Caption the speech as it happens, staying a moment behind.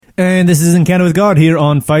And this is Encounter with God here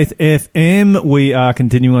on Faith FM. We are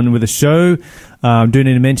continuing on with the show. Do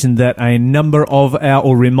need to mention that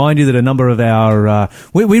remind you that a number of our,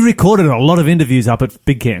 we recorded a lot of interviews up at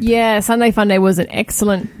Big Camp. Yeah, Sunday Fun Day was an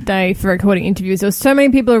excellent day for recording interviews. There were so many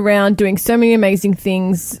people around doing so many amazing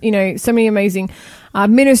things, so many amazing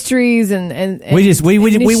ministries and we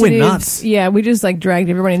went nuts. Yeah, we just dragged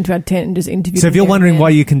everyone into our tent and just interviewed. So if you're wondering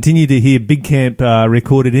why you continue to hear Big Camp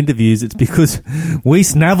recorded interviews, it's because we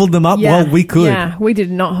snaveled them up while we could. Yeah, we did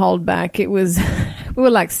not hold back. It was we were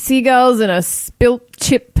like seagulls in a spilt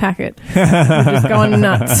chip packet. We were just going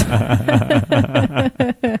nuts.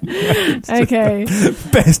 Okay.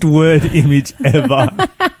 Best word image ever.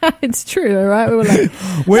 It's true, all right? We were like,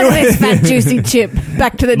 this fat juicy chip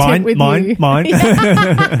back to the tent with you. Mine.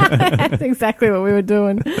 That's exactly what we were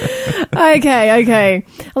doing. Okay.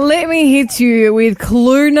 Let me hit you with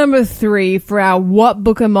clue number 3 for our What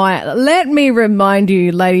Book Am I? Let me remind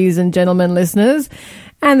you, ladies and gentlemen listeners,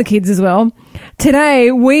 and the kids as well.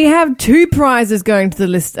 Today, we have 2 prizes going to the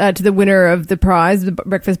list, to the winner of the prize, the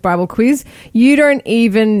Breakfast Bible Quiz. You don't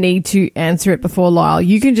even need to answer it before Lyle.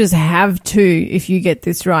 You can just have 2 if you get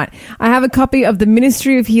this right. I have a copy of The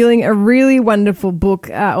Ministry of Healing, a really wonderful book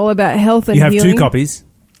all about health and healing. You have 2 copies?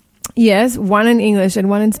 Yes, one in English and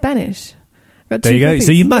one in Spanish. There you go.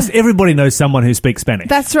 So everybody knows someone who speaks Spanish.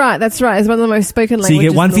 That's right. It's one of the most spoken languages. So you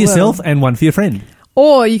get one for yourself world. And one for your friend.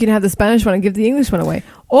 Or you can have the Spanish one and give the English one away.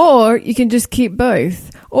 Or you can just keep both.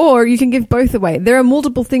 Or you can give both away. There are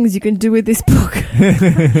multiple things you can do with this book.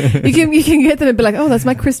 You can get them and be like, oh, that's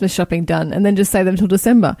my Christmas shopping done, and then just save them till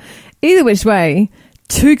December. Either which way,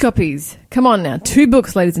 2 copies. Come on now. 2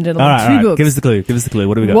 books, ladies and gentlemen. All right, 2 books. Give us the clue.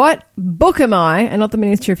 What do we got? What book am I? And not the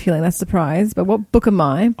Ministry of Healing, that's the prize. But what book am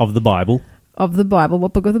I? Of the Bible. Of the Bible.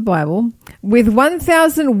 What book of the Bible? With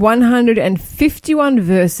 1,151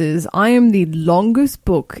 verses, I am the longest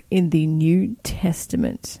book in the New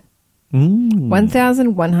Testament.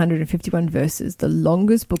 1,151 verses, the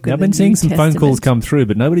longest book in the New Testament. I've been seeing some phone calls come through,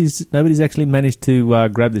 but nobody's actually managed to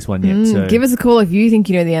grab this one yet. So. Give us a call if you think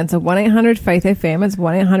you know the answer. 1-800-FAITH-FM. It's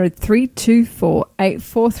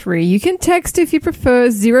 1-800-324-843. You can text if you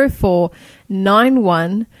prefer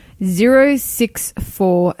 0491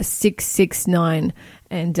 064669,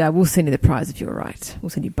 and we'll send you the prize if you're right.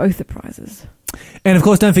 We'll send you both the prizes. And of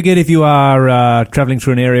course, don't forget, if you are travelling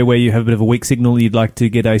through an area where you have a bit of a weak signal, you'd like to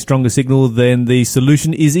get a stronger signal, then the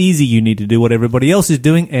solution is easy. You need to do what everybody else is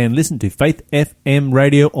doing and listen to Faith FM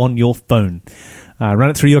radio on your phone.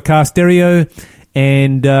 Run it through your car stereo,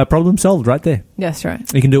 and problem solved right there. That's right.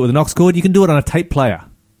 You can do it with an aux cord. You can do it on a tape player.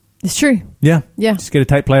 It's true. Yeah. Yeah. Just get a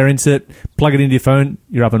tape player insert, plug it into your phone,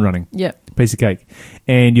 you're up and running. Yep. Piece of cake.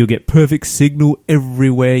 And you'll get perfect signal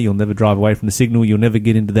everywhere. You'll never drive away from the signal. You'll never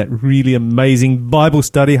get into that really amazing Bible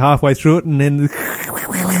study halfway through it and then...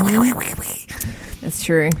 That's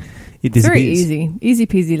true. It disappears. Very easy. Easy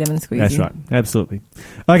peasy lemon squeezy. That's right. Absolutely.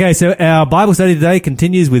 Okay, so our Bible study today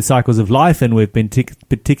continues with cycles of life, and we've been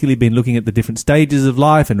particularly been looking at the different stages of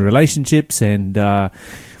life and relationships, and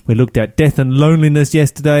we looked at death and loneliness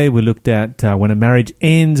yesterday. We looked at when a marriage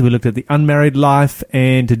ends. We looked at the unmarried life,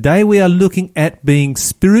 and today we are looking at being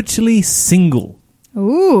spiritually single.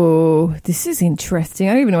 Ooh, this is interesting.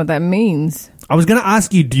 I don't even know what that means. I was going to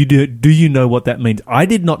ask you, do you know what that means? I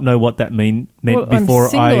did not know what that meant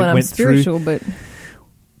before I went through.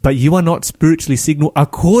 But you are not spiritually single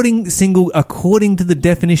according to the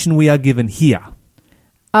definition we are given here.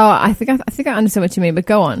 Oh, I think I understand what you mean, but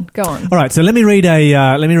go on. All right, so let me read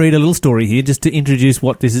a little story here just to introduce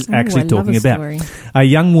what this is actually talking about. Story. A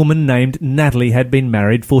young woman named Natalie had been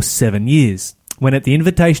married for 7 years when, at the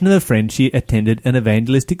invitation of a friend, she attended an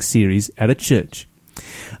evangelistic series at a church.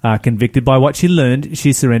 Convicted by what she learned,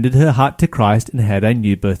 she surrendered her heart to Christ and had a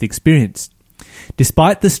new birth experience.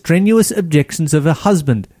 Despite the strenuous objections of her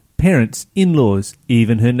husband, parents, in-laws,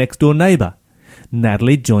 even her next-door neighbour,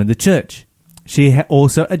 Natalie joined the church. She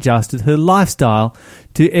also adjusted her lifestyle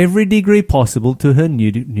to every degree possible to her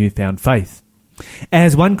newfound faith.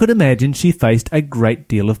 As one could imagine, she faced a great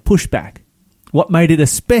deal of pushback. What made it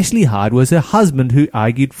especially hard was her husband, who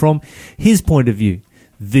argued from his point of view.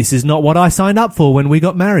 This is not what I signed up for when we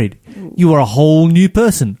got married. You are a whole new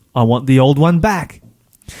person. I want the old one back.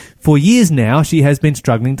 For years now, she has been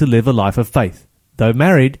struggling to live a life of faith. Though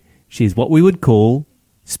married, she is what we would call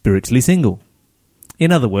spiritually single.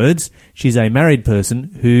 In other words, she's a married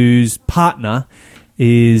person whose partner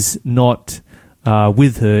is not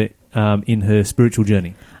with her in her spiritual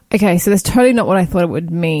journey. Okay, so that's totally not what I thought it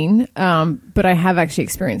would mean, but I have actually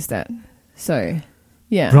experienced that. So,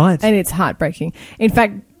 yeah. Right. And it's heartbreaking. In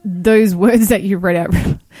fact, those words that you read out,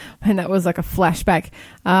 and that was like a flashback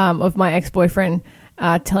of my ex-boyfriend.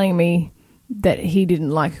 telling me that he didn't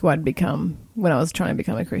like who I'd become when I was trying to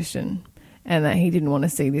become a Christian, and that he didn't want to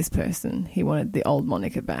see this person. He wanted the old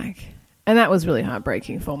Monica back. And that was really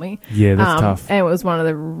heartbreaking for me. Yeah, that's tough. And it was one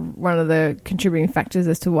of the contributing factors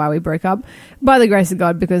as to why we broke up, by the grace of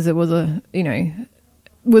God, because it was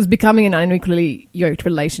was becoming an unequally yoked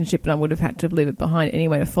relationship, and I would have had to leave it behind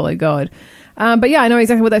anyway to follow God. But yeah, I know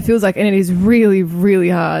exactly what that feels like, and it is really, really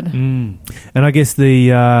hard. And I guess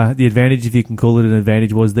the advantage, if you can call it an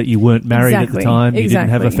advantage, was that you weren't married at the time. You didn't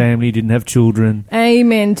have a family, you didn't have children.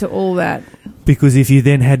 Amen to all that. Because if you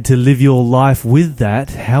then had to live your life with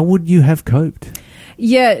that, how would you have coped?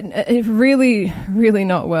 Yeah, really, really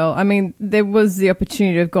not well. I mean, there was the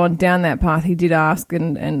opportunity to have gone down that path. He did ask,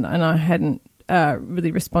 and I hadn't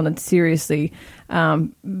really responded seriously.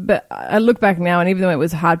 But I look back now, and even though it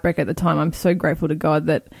was heartbreak at the time, I'm so grateful to God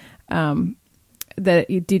that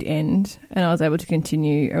it did end, and I was able to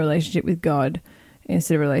continue a relationship with God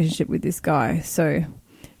instead of a relationship with this guy. So,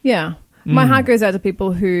 yeah. My heart goes out to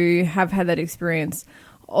people who have had that experience.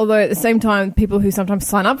 Although at the same time, people who sometimes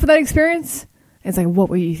sign up for that experience, it's like, what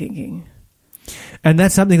were you thinking? And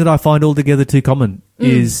that's something that I find altogether too common,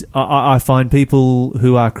 is I find people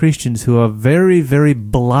who are Christians who are very, very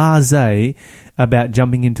blasé about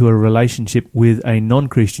jumping into a relationship with a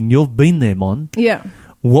non-Christian. You've been there, Mon. Yeah.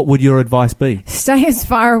 What would your advice be? Stay as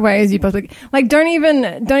far away as you possibly can. Like, don't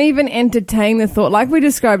even entertain the thought. Like we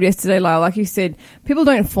described yesterday, Lyle, like you said, people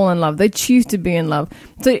don't fall in love. They choose to be in love.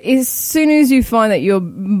 So as soon as you find that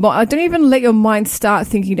don't even let your mind start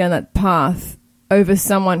thinking down that path over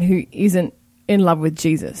someone who isn't in love with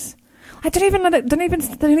Jesus. Like, don't even let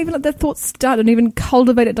that thought start. Don't even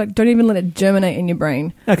cultivate it. Like, don't even let it germinate in your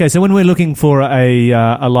brain. Okay, so when we're looking for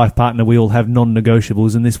a life partner, we all have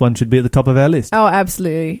non-negotiables, and this one should be at the top of our list. Oh,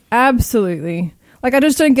 absolutely, absolutely. Like, I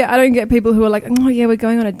don't get people who are like, oh yeah, we're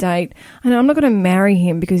going on a date. I know I'm not going to marry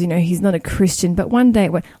him because he's not a Christian. But one day,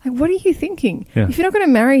 what are you thinking? Yeah. If you're not going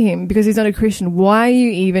to marry him because he's not a Christian, why are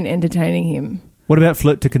you even entertaining him? What about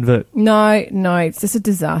flirt to convert? No, it's just a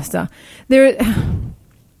disaster.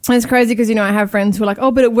 It's crazy because, I have friends who are like, oh,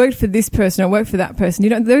 but it worked for this person or it worked for that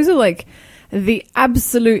person. Those are like the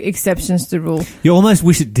absolute exceptions to the rule. You almost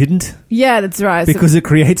wish it didn't. Yeah, that's right. Because it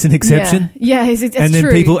creates an exception. Yeah, it's and then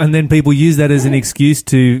true. People use that as an excuse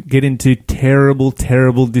to get into terrible,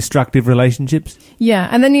 terrible, destructive relationships. Yeah,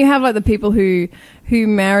 and then you have like the people who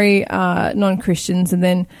marry non-Christians, and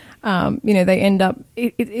then they end up.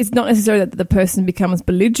 It's not necessarily that the person becomes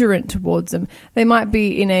belligerent towards them. They might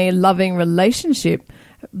be in a loving relationship,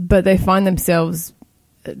 but they find themselves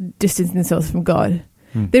distancing themselves from God.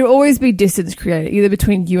 There will always be distance created, either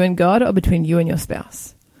between you and God or between you and your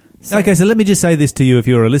spouse. Okay, so let me just say this to you. If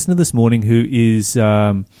you're a listener this morning who is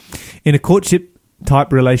in a courtship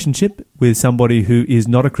type relationship with somebody who is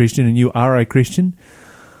not a Christian and you are a Christian,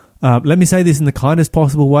 let me say this in the kindest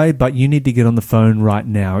possible way, but you need to get on the phone right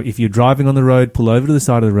now. If you're driving on the road, pull over to the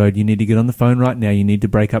side of the road. You need to get on the phone right now. You need to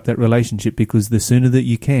break up that relationship, because the sooner that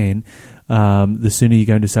you can, the sooner you're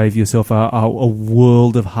going to save yourself a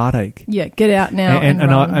world of heartache. Yeah, get out now and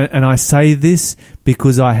run. I say this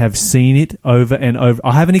because I have seen it over and over.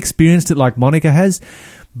 I haven't experienced it like Monica has,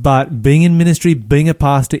 but being in ministry, being a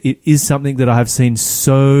pastor, it is something that I have seen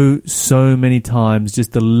so many times.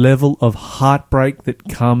 Just the level of heartbreak that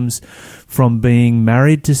comes from being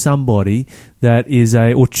married to somebody that is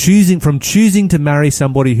choosing to marry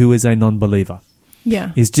somebody who is a non-believer.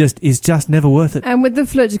 Yeah. Is just never worth it. And with the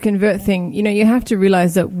flirt to convert thing, you have to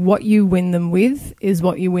realize that what you win them with is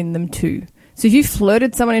what you win them to. So if you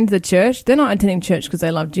flirted someone into the church, they're not attending church because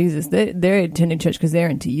they love Jesus. They're attending church because they're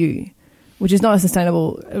into you, which is not a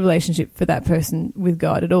sustainable relationship for that person with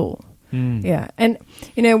God at all. Yeah. And,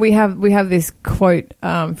 we have this quote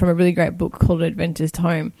from a really great book called Adventist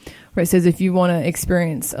Home, where it says, if you want to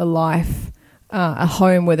experience a life, a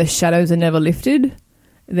home where the shadows are never lifted,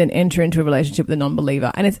 then enter into a relationship with a non-believer.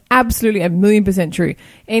 And it's absolutely 1,000,000% true.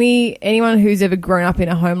 Anyone who's ever grown up in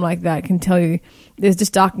a home like that can tell you there's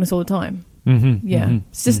just darkness all the time.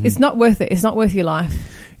 It's just it's not worth it. It's not worth your life.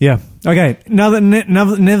 Yeah. Okay.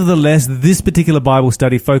 Nevertheless, this particular Bible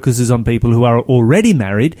study focuses on people who are already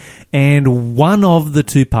married, and one of the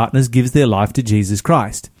two partners gives their life to Jesus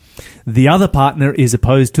Christ. The other partner is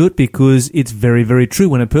opposed to it because it's very, very true.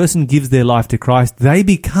 When a person gives their life to Christ, they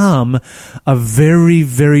become a very,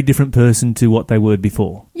 very different person to what they were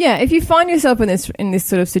before. Yeah. If you find yourself in this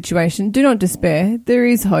sort of situation, do not despair. There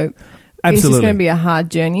is hope. Absolutely. It's just going to be a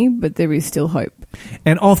hard journey, but there is still hope.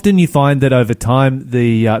 And often you find that over time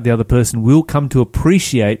the other person will come to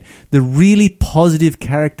appreciate the really positive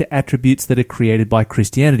character attributes that are created by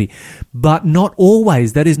Christianity. But not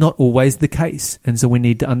always. That is not always the case. And so we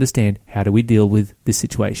need to understand, how do we deal with this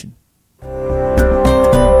situation?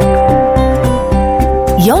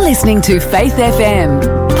 You're listening to Faith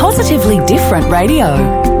FM, positively different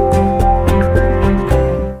radio.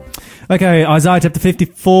 Okay, Isaiah chapter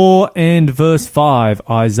 54 and verse 5.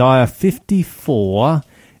 Isaiah 54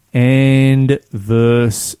 and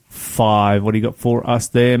verse 5. What do you got for us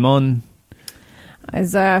there, Mon?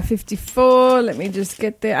 Isaiah 54. Let me just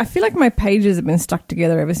get there. I feel like my pages have been stuck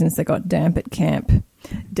together ever since they got damp at camp.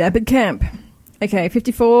 Damp at camp. Okay,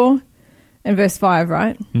 54 and verse 5,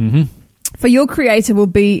 right? Mm-hmm. For your Creator will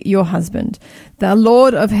be your husband. The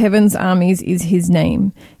Lord of heaven's armies is his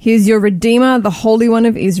name. He is your Redeemer, the Holy One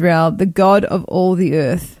of Israel, the God of all the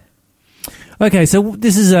earth. Okay, so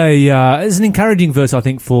this is it's an encouraging verse, I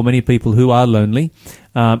think, for many people who are lonely.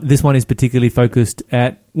 This one is particularly focused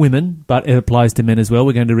at women, but it applies to men as well.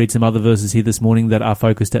 We're going to read some other verses here this morning that are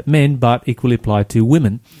focused at men, but equally apply to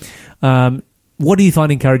women. What do you find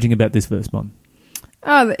encouraging about this verse, Mon?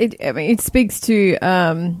 It speaks to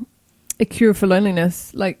a cure for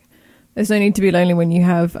loneliness. Like, there's no need to be lonely when you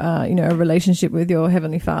have, a relationship with your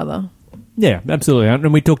Heavenly Father. Yeah, absolutely.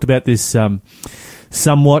 And we talked about this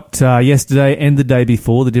somewhat yesterday and the day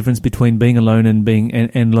before, the difference between being alone and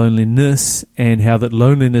and loneliness, and how that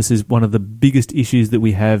loneliness is one of the biggest issues that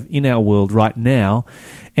we have in our world right now,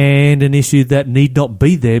 and an issue that need not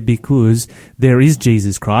be there because there is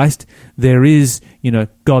Jesus Christ. There is,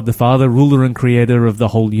 God the Father, ruler and creator of the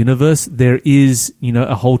whole universe. There is,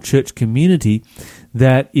 a whole church community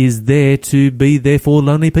that is there to be there for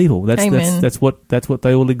lonely people. That's what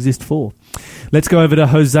they all exist for. Let's go over to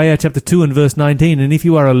Hosea chapter 2 and verse 19. And if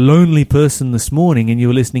you are a lonely person this morning and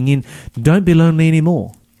you're listening in, don't be lonely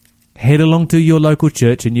anymore. Head along to your local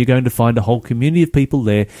church and you're going to find a whole community of people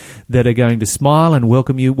there that are going to smile and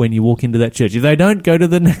welcome you when you walk into that church. If they don't, go to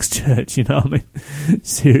the next church,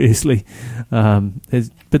 seriously.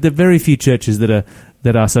 But there are very few churches that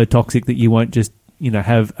are so toxic that you won't just,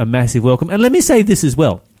 have a massive welcome. And let me say this as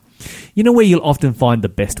well. You know where you'll often find the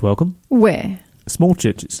best welcome? Where? Small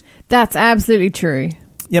churches. That's absolutely true.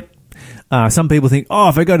 Yep. Some people think,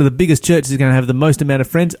 if I go to the biggest church, it's going to have the most amount of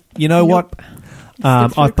friends. You know what?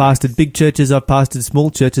 I've pastored big churches, I've pastored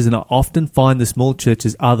small churches, and I often find the small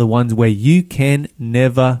churches are the ones where you can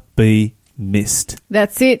never be missed.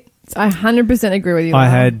 That's it. I 100% agree with you. I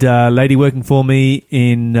had a lady working for me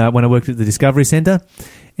when I worked at the Discovery Centre,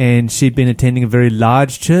 and she'd been attending a very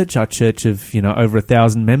large church, our church of, over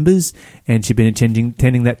 1,000 members, and she'd been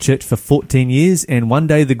attending that church for 14 years, and one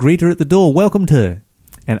day the greeter at the door welcomed her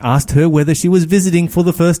and asked her whether she was visiting for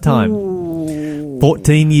the first time. Ooh.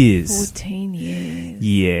 14 years. 14 years.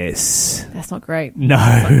 Yes. That's not great. No.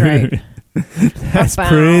 That's not great. That's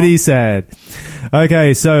pretty sad.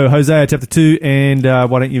 Okay, so Hosea chapter 2, and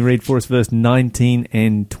why don't you read for us verse 19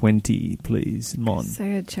 and 20, please, Mon.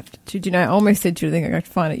 Hosea chapter 2. Do you know, I almost said to you, I think I'm going to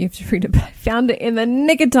find it. You have to read it, but I found it in the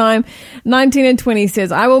nick of time. 19 and 20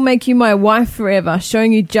 says, I will make you my wife forever,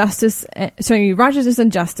 showing you righteousness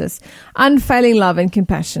and justice, unfailing love and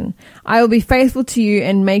compassion. I will be faithful to you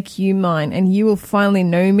and make you mine, and you will finally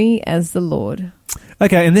know me as the Lord.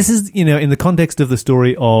 Okay, and this is, in the context of the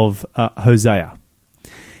story of Hosea.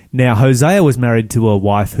 Now, Hosea was married to a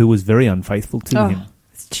wife who was very unfaithful to him.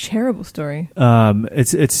 It's a terrible story.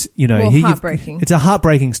 It's heartbreaking. It's a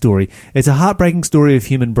heartbreaking story. It's a heartbreaking story of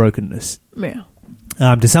human brokenness. Yeah.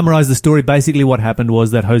 To summarize the story, basically what happened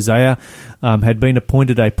was that Hosea had been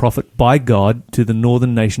appointed a prophet by God to the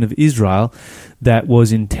northern nation of Israel that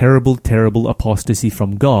was in terrible, terrible apostasy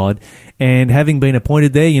from God. And having been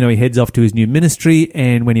appointed there, he heads off to his new ministry.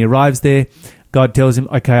 And when he arrives there, God tells him,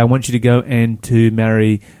 okay, I want you to go and to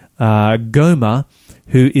marry Gomer,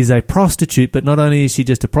 who is a prostitute. But not only is she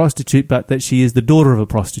just a prostitute, but that she is the daughter of a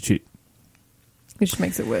prostitute. Which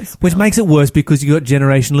makes it worse. Which makes it worse because you've got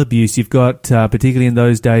generational abuse. You've got, particularly in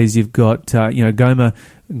those days, you've got, Gomer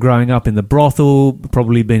growing up in the brothel,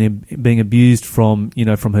 probably being abused from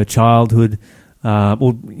her childhood.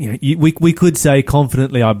 We could say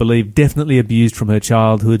confidently, I believe, definitely abused from her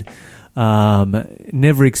childhood.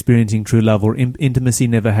 Never experiencing true love or intimacy,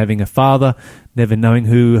 never having a father, never knowing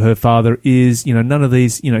who her father is. None of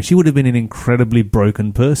these, she would have been an incredibly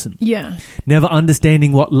broken person. Yeah. Never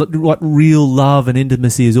understanding what real love and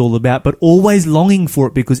intimacy is all about, but always longing for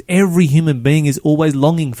it because every human being is always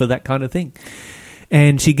longing for that kind of thing.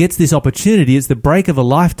 And she gets this opportunity. It's the break of a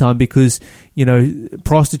lifetime because,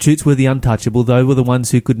 prostitutes were the untouchable. They were the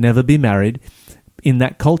ones who could never be married in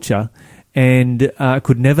that culture. and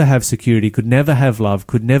could never have security, could never have love,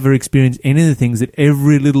 could never experience any of the things that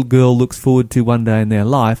every little girl looks forward to one day in their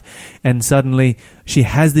life. And suddenly she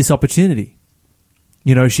has this opportunity.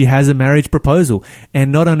 You know, she has a marriage proposal.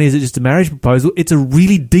 And not only is it just a marriage proposal, it's a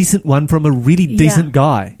really decent one from a really decent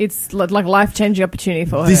guy. It's like life-changing opportunity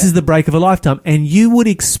for her. This is the break of a lifetime. And you would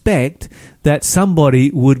expect that somebody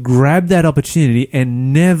would grab that opportunity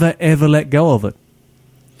and never, ever let go of it.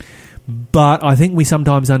 But I think we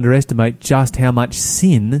sometimes underestimate just how much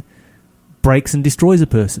sin breaks and destroys a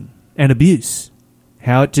person, and abuse.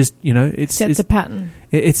 How it just, you know, it sets a pattern.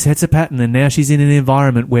 It sets a pattern, and now she's in an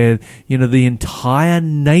environment where, you know, the entire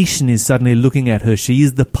nation is suddenly looking at her. She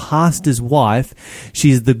is the pastor's wife. She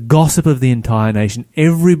is the gossip of the entire nation.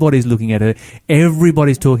 Everybody's looking at her.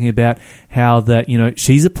 Everybody's talking about how that, you know,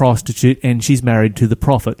 she's a prostitute and she's married to the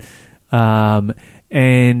prophet. And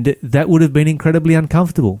that would have been incredibly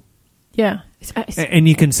uncomfortable. Yeah. And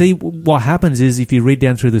you can see what happens is, if you read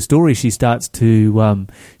down through the story, she starts to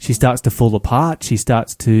fall apart. She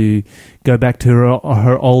starts to go back to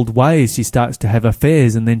her old ways. She starts to have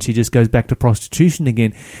affairs, and then she just goes back to prostitution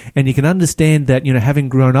again. And you can understand that, you know, having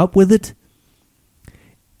grown up with it,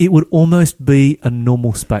 it would almost be a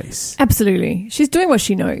normal space. Absolutely. She's doing what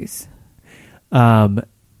she knows.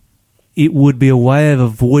 It would be a way of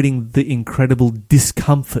avoiding the incredible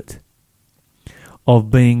discomfort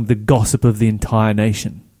of being the gossip of the entire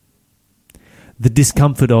nation. The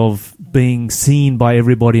discomfort of being seen by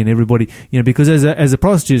everybody and everybody, you know, because as a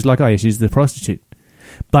prostitute, it's like, oh yeah, she's the prostitute.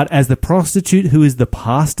 But as the prostitute who is the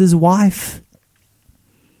pastor's wife,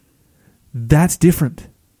 that's different.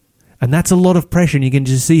 And that's a lot of pressure, and you can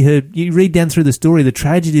just see her, you read down through the story, the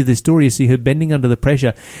tragedy of the story, you see her bending under the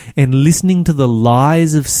pressure and listening to the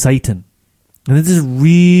lies of Satan. And this is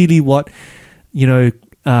really what, you know,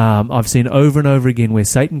 I've seen over and over again, where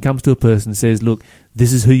Satan comes to a person and says, look,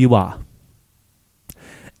 this is who you are.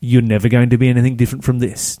 You're never going to be anything different from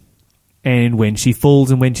this. And when she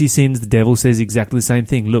falls and when she sins, the devil says exactly the same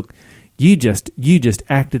thing. Look, you just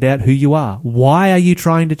acted out who you are. Why are you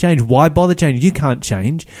trying to change? Why bother changing? You can't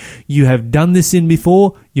change. You have done this sin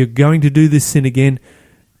before. You're going to do this sin again.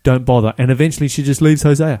 Don't bother. And eventually she just leaves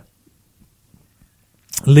Hosea.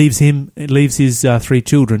 Leaves his 3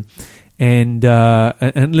 children. And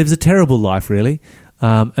lives a terrible life, really,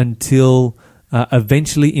 until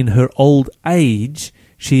eventually in her old age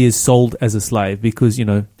she is sold as a slave, because, you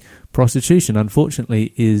know, prostitution,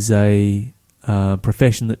 unfortunately, is a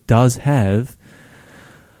profession that does have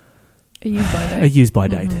a use-by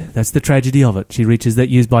date. Mm-hmm. That's the tragedy of it. She reaches that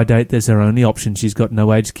use-by date. That's her only option. She's got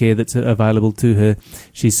no aged care that's available to her.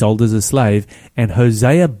 She's sold as a slave, and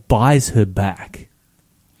Hosea buys her back.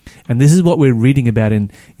 And this is what we're reading about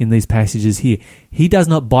in these passages here. He does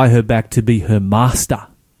not buy her back to be her master.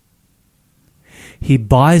 He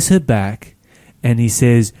buys her back and he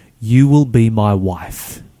says, you will be my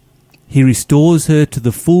wife. He restores her to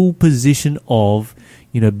the full position of,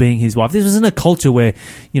 you know, being his wife. This was in a culture where,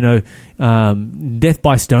 you know, death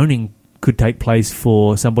by stoning could take place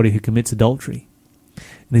for somebody who commits adultery.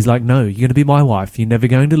 And he's like, no, you're going to be my wife. You're never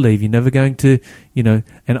going to leave. You're never going to, you know,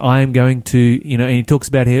 and I am going to, you know, and he talks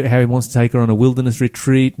about how he wants to take her on a wilderness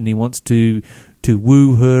retreat, and he wants to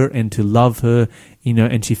woo her and to love her, you know,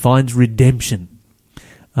 and she finds redemption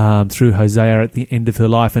through Hosea at the end of her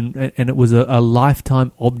life. And it was a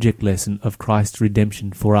lifetime object lesson of Christ's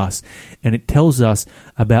redemption for us. And it tells us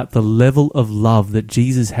about the level of love that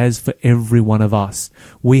Jesus has for every one of us.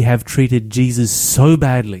 We have treated Jesus so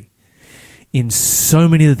badly. In so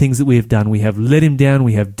many of the things that we have done, we have let him down,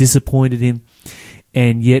 we have disappointed him,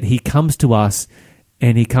 and yet he comes to us,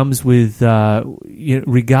 and he comes with, you know,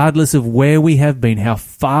 regardless of where we have been, how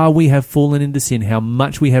far we have fallen into sin, how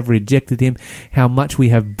much we have rejected him, how much we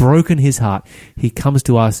have broken his heart, he comes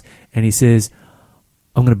to us and he says,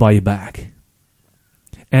 I'm going to buy you back.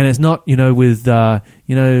 And it's not, you know, with,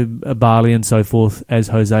 you know, barley and so forth, as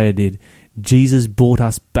Hosea did. Jesus bought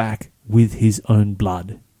us back with his own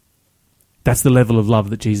blood. That's the level of love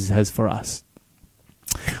that Jesus has for us.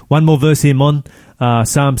 One more verse here, Mon.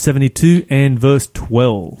 Psalm 72 and verse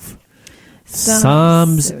 12.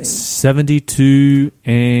 Psalms 72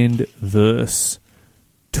 and verse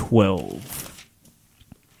 12.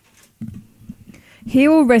 He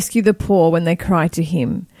will rescue the poor when they cry to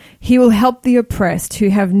him. He will help the oppressed who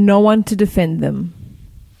have no one to defend them.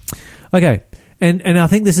 Okay. And I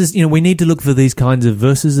think this is, you know, we need to look for these kinds of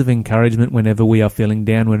verses of encouragement whenever we are feeling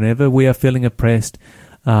down, whenever we are feeling oppressed.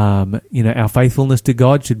 You know, our faithfulness to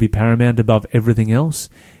God should be paramount above everything else.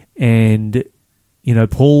 And, you know,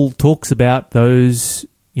 Paul talks about those,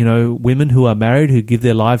 you know, women who are married, who give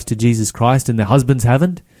their lives to Jesus Christ and their husbands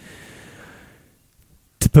haven't.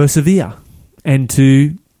 To persevere and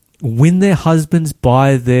to win their husbands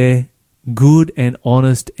by their good and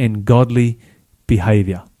honest and godly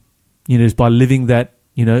behavior. Just by living that,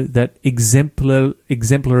 that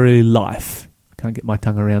exemplary life. I can't get my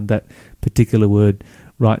tongue around that particular word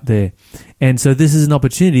right there. And so this is an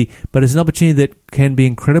opportunity, but it's an opportunity that can be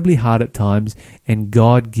incredibly hard at times, and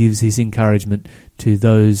God gives his encouragement to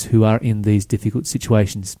those who are in these difficult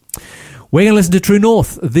situations. We're going to listen to True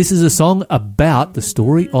North. This is a song about the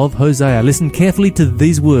story of Hosea. Listen carefully to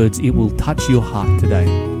these words. It will touch your heart today.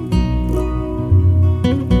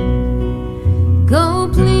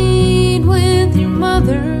 Go plead with your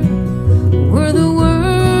mother, were the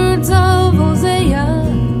words of Hosea,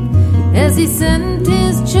 as he sent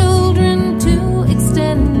his children to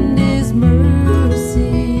extend his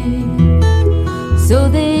mercy. So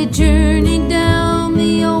they journeyed down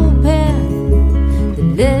the old path that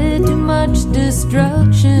led to much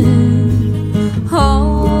destruction.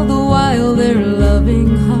 All the while their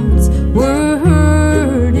loving hearts were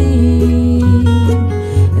hurting,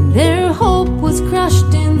 and their hope was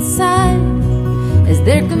crushed inside as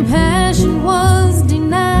their compassion was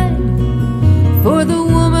denied. For the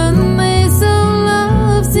woman they so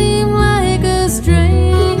loved seemed like a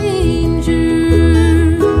stranger,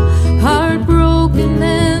 heartbroken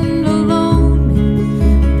and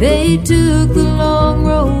alone. They took the long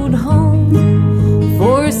road home,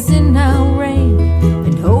 for sin now reigned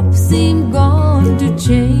and hope seemed gone to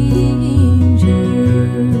change her.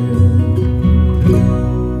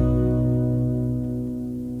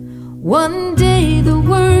 One day the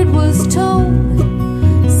word was told,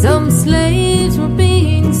 some slaves were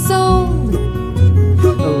being sold.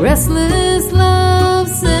 A restless love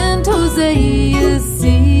sent Hosea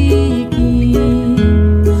seeking.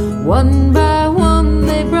 One by one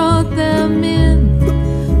they brought them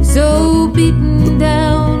in, so beaten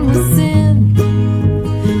down with sin.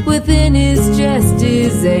 Within his chest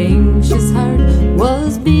his anxious heart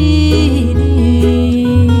was beating,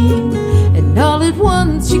 and all at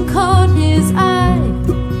once she caught his eye,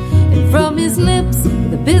 and from his lips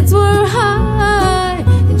the bids were high,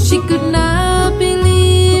 and she could not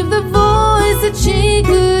believe the voice that she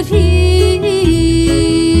could hear.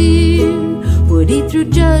 Would he through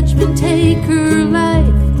judgment take her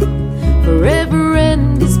life, forever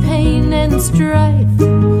end his pain and strife?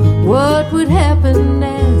 What would happen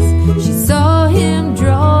as she saw him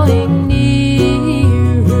drawing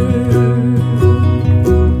near her?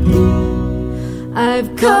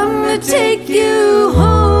 I've come to take you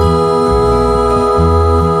home.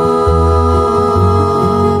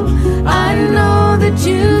 I know that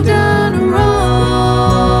you've done wrong,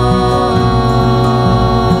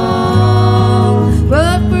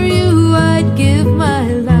 but for you I'd give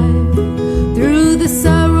my life. Through the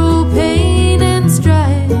sorrow, pain, and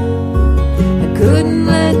strife, I couldn't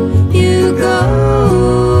let you go.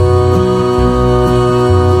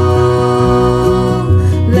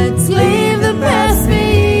 Let's leave the past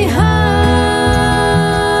behind.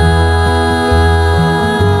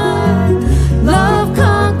 Love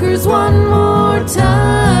conquers one more time.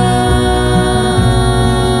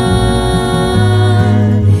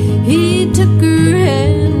 He took her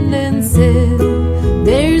hand and said,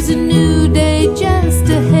 there's a new day just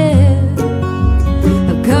ahead.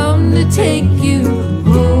 I've come to take you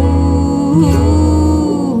home.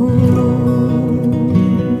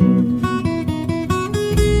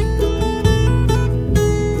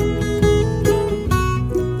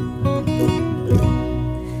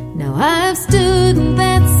 Now I've stood in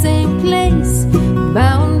that same place,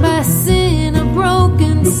 bound by sin, a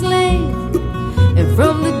broken slave, and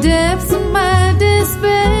from the depths of my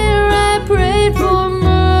despair I prayed for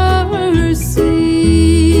mercy.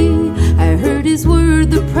 I heard his word,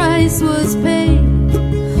 the price was paid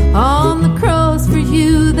on the cross for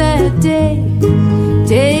you that day.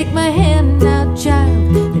 Take my hand now,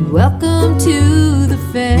 child, and welcome to the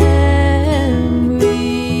family.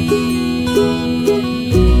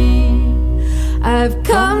 I've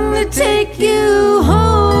come to take you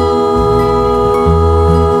home.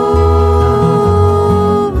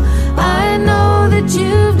 I know that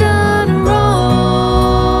you've done wrong,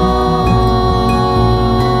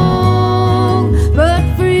 but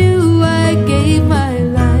for you I gave my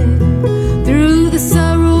life. Through the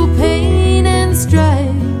sorrow, pain, and strife,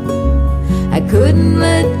 I couldn't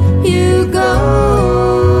let you go.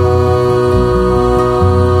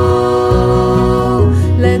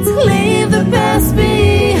 Let's leave the past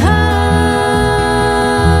behind.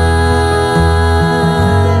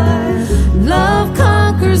 Love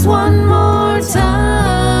conquers one more time.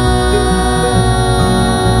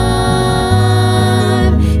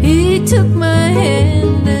 He took my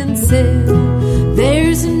hand and said,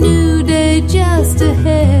 there's a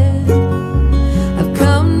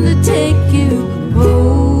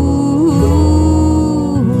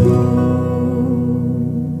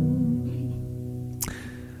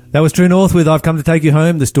That was True North with I've Come to Take You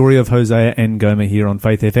Home, the story of Hosea and Gomer here on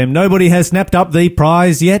Faith FM. Nobody has snapped up the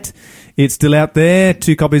prize yet. It's still out there.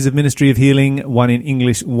 2 copies of Ministry of Healing, 1 in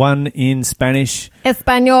English, 1 in Spanish.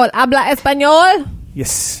 Español. Habla español.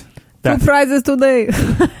 Yes. 2 prizes today.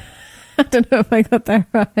 I don't know if I got that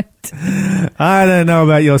right. I don't know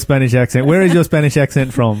about your Spanish accent. Where is your Spanish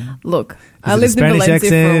accent from? Look, Is I it lived a in Spanish Valencia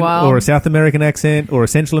accent for a while. or a South American accent or a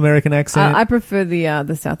Central American accent? I prefer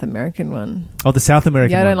the South American one. Oh, the South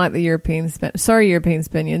American Yeah, I don't one. like the European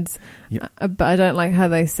Spaniards. Yeah. But I don't like how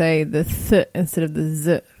they say the th instead of the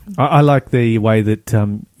z. I like the way that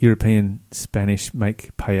European Spanish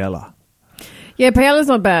make paella. Yeah, paella's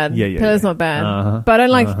not bad. Yeah, Paella's yeah. not bad. Uh-huh. But I don't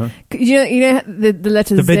like, Uh-huh. you know the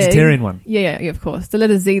letter The Z. vegetarian one. Yeah, of course. The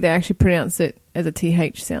letter Z, they actually pronounce it as a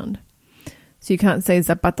TH sound. So you can't say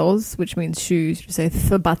zapatos, which means shoes. You say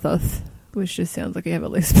zapatos, which just sounds like you have a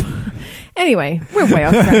lisp. Anyway, we're way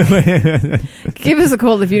off track. Give us a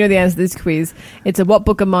call if you know the answer to this quiz. It's a What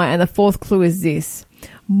Book Am I? And the 4th clue is this.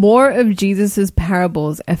 More of Jesus'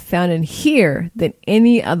 parables are found in here than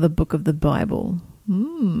any other book of the Bible.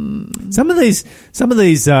 Some of these, some of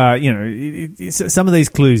these clues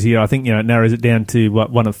here, I think, it narrows it down to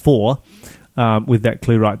one of 4 with that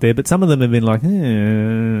clue right there. But some of them have been like,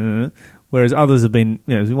 whereas others have been,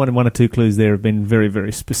 one or 2 clues there have been very,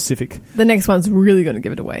 very specific. The next one's really going to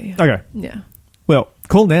give it away. Okay. Yeah. Well,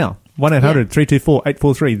 call now.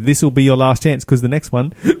 1-800-324-843. This will be your last chance because the next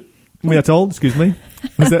one, we are told, excuse me.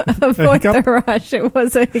 Was that a Avoid hiccup? the rush. It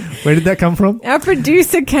was Where did that come from? our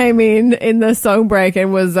producer came in the song break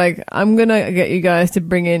and was like, I'm going to get you guys to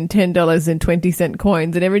bring in $10 and 20-cent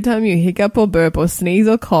coins. And every time you hiccup or burp or sneeze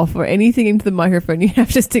or cough or anything into the microphone, you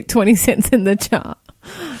have to stick 20 cents in the jar.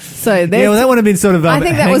 So Yeah, well, that would have been sort of I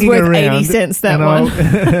think that was hanging worth around, 80 cents, that and one.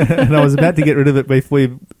 and I was about to get rid of it before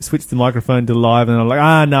we switched the microphone to live, and I'm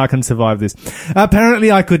like, no, I can survive this.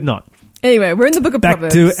 Apparently, I could not. Anyway, we're in the book of Back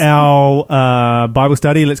Proverbs. to our Bible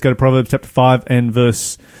study. Let's go to Proverbs chapter 5 and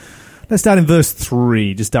let's start in verse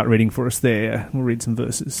 3. Just start reading for us there. We'll read some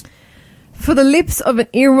verses. For the lips of an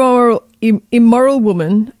immoral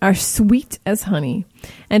woman are sweet as honey,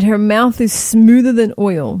 and her mouth is smoother than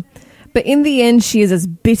oil. But in the end she is as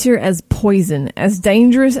bitter as poison, as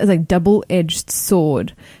dangerous as a double-edged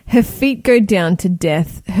sword. Her feet go down to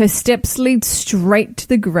death, her steps lead straight to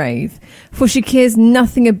the grave, for she cares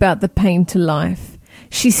nothing about the pain to life.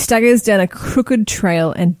 She staggers down a crooked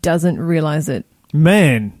trail and doesn't realize it.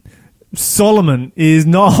 Man, Solomon is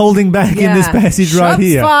not holding back in this passage right Shots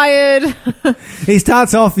here. fired. He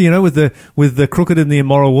starts off, with the crooked and the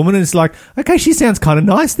immoral woman, and it's like, okay, she sounds kind of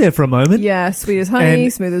nice there for a moment. Yeah, sweet as honey,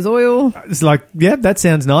 And- smooth as oil. It's like, yeah, that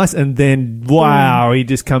sounds nice. And then, wow, he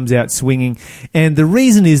just comes out swinging. And the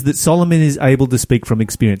reason is that Solomon is able to speak from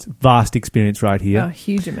experience, vast experience right here. A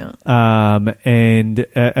huge amount. And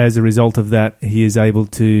as a result of that, he is able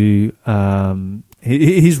to,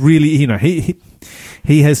 he's really,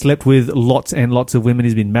 he has slept with lots and lots of women.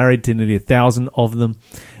 He's been married to nearly 1,000 of them.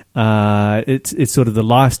 It's sort of the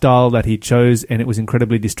lifestyle that he chose, and it was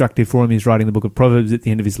incredibly destructive for him. He's writing the book of Proverbs at the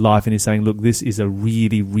end of his life, and he's saying, look, this is a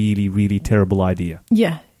really, really, really terrible idea.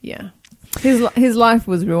 Yeah. His life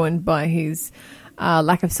was ruined by his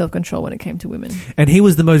lack of self-control when it came to women. And he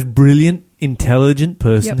was the most brilliant, intelligent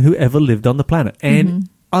person who ever lived on the planet, and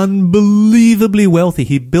unbelievably wealthy.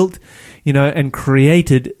 He built, and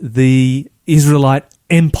created the Israelite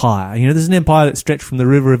empire. There's an empire that stretched from the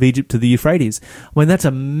river of Egypt to the Euphrates. I mean, that's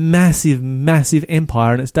a massive, massive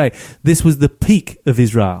empire in its day. This was the peak of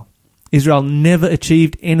Israel. Israel never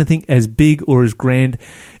achieved anything as big or as grand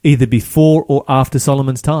either before or after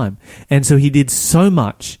Solomon's time. And so he did so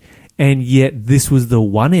much, and yet this was the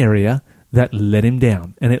one area that let him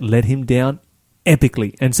down, and it let him down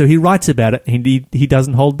epically. And so he writes about it, and he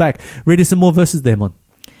doesn't hold back. Read us some more verses there, Mon.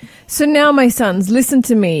 So now, my sons, listen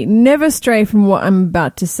to me. Never stray from what I'm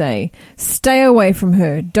about to say. Stay away from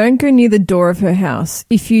her. Don't go near the door of her house.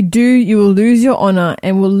 If you do, you will lose your honor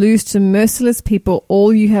and will lose to merciless people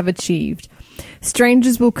all you have achieved.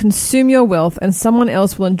 Strangers will consume your wealth, and someone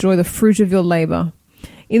else will enjoy the fruit of your labor.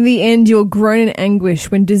 In the end, you will groan in anguish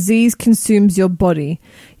when disease consumes your body.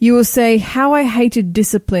 You will say, how I hated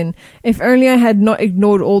discipline. If only I had not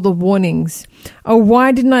ignored all the warnings. Oh,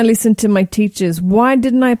 why didn't I listen to my teachers? Why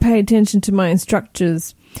didn't I pay attention to my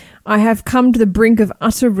instructors? I have come to the brink of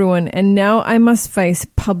utter ruin, and now I must face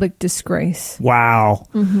public disgrace. Wow.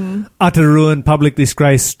 Utter ruin, public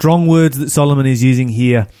disgrace, strong words that Solomon is using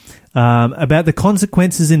here about the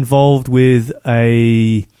consequences involved with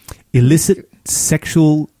a illicit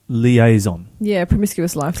sexual liaison. Yeah,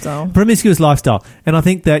 promiscuous lifestyle. Promiscuous lifestyle. And I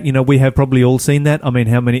think that, we have probably all seen that. I mean,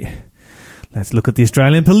 how many... Let's look at the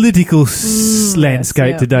Australian political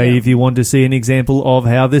landscape today if you want to see an example of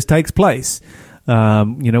how this takes place.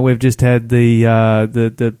 We've just had the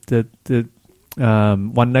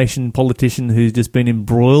One Nation politician who's just been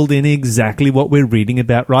embroiled in exactly what we're reading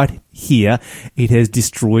about right here. It has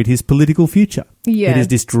destroyed his political future. Yeah. It has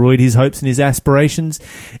destroyed his hopes and his aspirations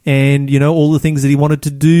and, all the things that he wanted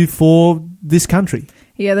to do for this country.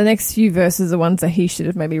 Yeah, the next few verses are ones that he should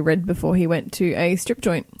have maybe read before he went to a strip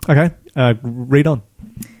joint. Okay, read on.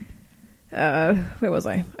 Where was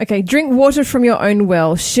I? Okay, drink water from your own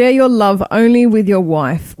well. Share your love only with your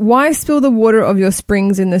wife. Why spill the water of your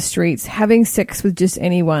springs in the streets, having sex with just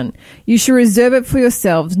anyone? You should reserve it for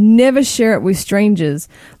yourselves. Never share it with strangers.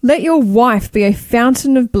 Let your wife be a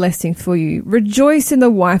fountain of blessing for you. Rejoice in the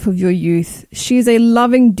wife of your youth. She is a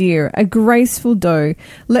loving deer, a graceful doe.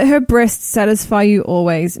 Let her breasts satisfy you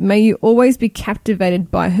always. May you always be captivated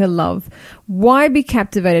by her love. Why be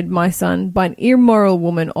captivated, my son, by an immoral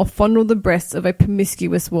woman or fondle the breasts of a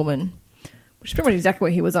promiscuous woman? Which is pretty much exactly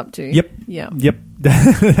what he was up to. Yep. Yeah. Yep.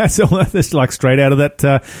 That's like straight out of that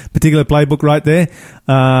particular playbook right there.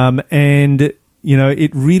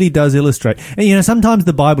 It really does illustrate. And, sometimes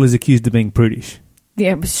the Bible is accused of being prudish.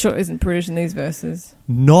 Yeah, but sure isn't prudish in these verses.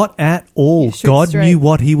 Not at all. God knew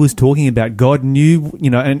what he was talking about. God knew,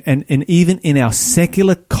 and even in our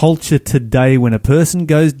secular culture today, when a person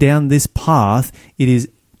goes down this path, it is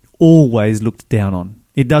always looked down on.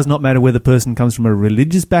 It does not matter whether the person comes from a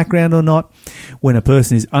religious background or not. When a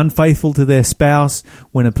person is unfaithful to their spouse,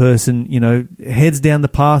 when a person, heads down the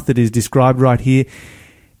path that is described right here,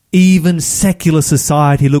 even secular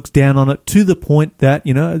society looks down on it to the point that,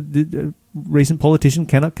 the recent politician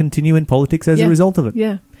cannot continue in politics as a result of it.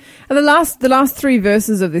 Yeah. And the last three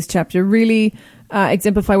verses of this chapter really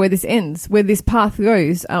exemplify where this ends, where this path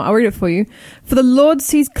goes. I'll read it for you. For the Lord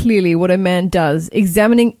sees clearly what a man does,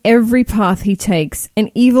 examining every path he takes. An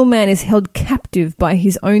evil man is held captive by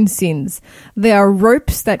his own sins. They are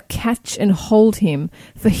ropes that catch and hold him,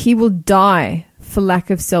 for he will die for lack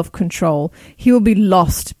of self-control. He will be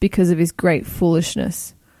lost because of his great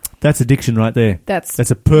foolishness. That's addiction right there.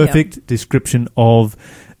 That's a perfect description of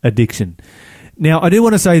addiction. Now, I do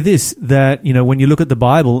want to say this, that, when you look at the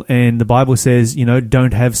Bible and the Bible says,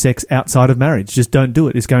 don't have sex outside of marriage, just don't do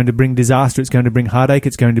it. It's going to bring disaster. It's going to bring heartache.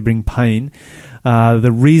 It's going to bring pain.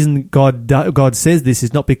 The reason God says this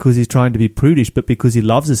is not because he's trying to be prudish, but because he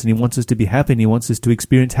loves us and he wants us to be happy and he wants us to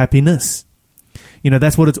experience happiness.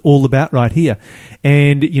 That's what it's all about right here.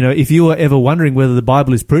 And, if you are ever wondering whether the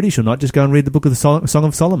Bible is prudish or not, just go and read the book of the Song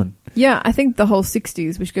of Solomon. Yeah, I think the whole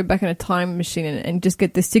 60s, we should go back in a time machine and just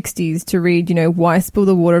get the 60s to read, why spill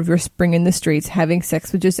the water of your spring in the streets, having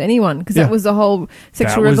sex with just anyone? Because that was the whole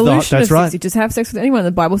sexual revolution of 60s. Just have sex with anyone.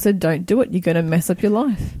 The Bible said don't do it. You're going to mess up your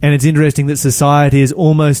life. And it's interesting that society is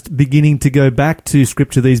almost beginning to go back to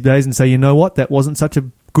Scripture these days and say, you know what, that wasn't such a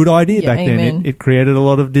good idea back then. It created a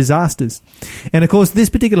lot of disasters. And of course, this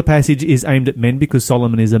particular passage is aimed at men because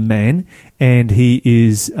Solomon is a man and he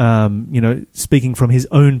is, speaking from his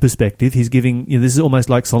own perspective. He's giving, this is almost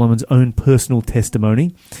like Solomon's own personal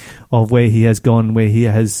testimony of where he has gone, where he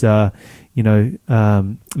has, messed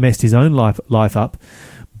his own life up.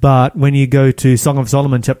 But when you go to Song of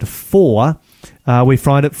Solomon chapter 4, we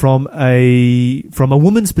find it from a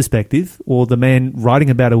woman's perspective, or the man writing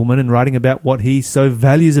about a woman and writing about what he so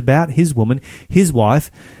values about his woman, his wife.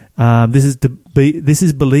 This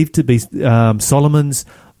is believed to be Solomon's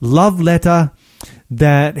love letter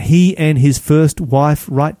that he and his first wife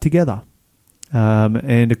write together.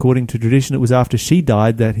 And according to tradition, it was after she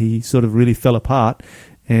died that he sort of really fell apart.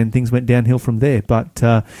 And things went downhill from there. But,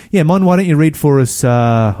 Mon, why don't you read for us,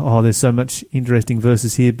 there's so much interesting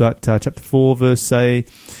verses here, but chapter 4, verse, 12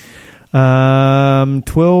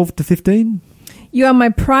 to 15. You are my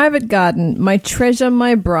private garden, my treasure,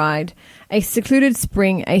 my bride, a secluded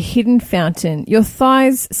spring, a hidden fountain. Your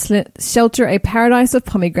thighs shelter a paradise of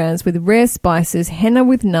pomegranates with rare spices, henna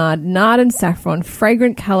with nard and saffron,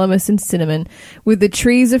 fragrant calamus and cinnamon, with the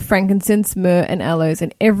trees of frankincense, myrrh and aloes,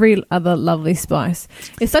 and every other lovely spice.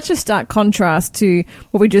 It's such a stark contrast to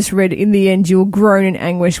what we just read. In the end, you will groan in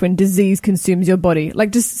anguish when disease consumes your body.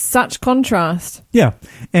 Like, just such contrast. Yeah,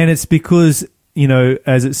 and it's because,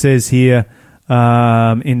 as it says here,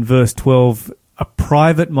 in verse 12, a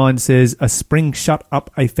private mind says, a spring shut up,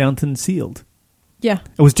 a fountain sealed. Yeah.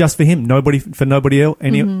 It was just for him, for nobody else,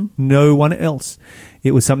 no one else.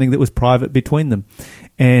 It was something that was private between them.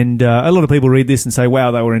 And a lot of people read this and say,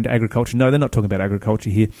 wow, they were into agriculture. No, they're not talking about agriculture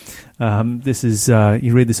here. This is,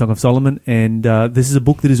 you read the Song of Solomon, and this is a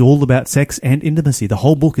book that is all about sex and intimacy. The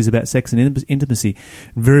whole book is about sex and intimacy.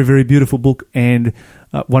 Very, very beautiful book, and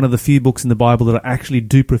one of the few books in the Bible that I actually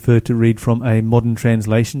do prefer to read from a modern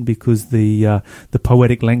translation, because the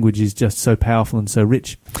poetic language is just so powerful and so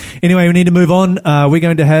rich. Anyway, we need to move on. We're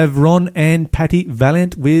going to have Ron and Patty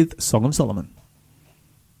Valiant with Song of Solomon.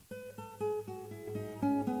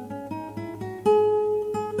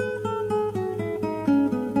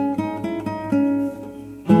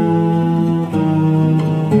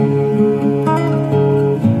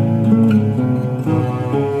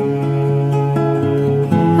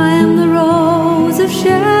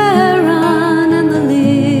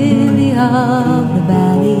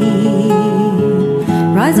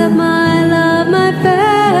 Rise up, my love, my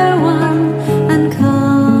fair one, and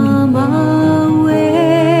come away.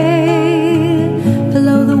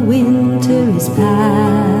 Below the winter is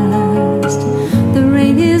past, the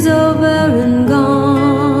rain is over and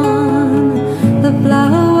gone. The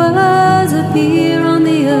flowers appear on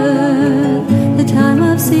the earth, the time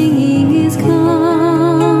of singing is come.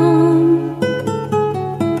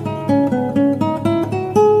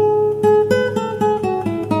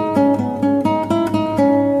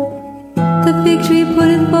 The fig tree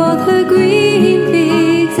putteth forth her green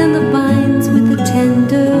figs, and the vines with the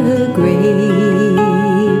tender grape.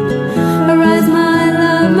 Arise, my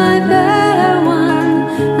love, my fair one,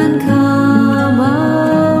 and come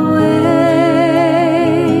away.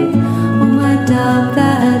 Oh, my dove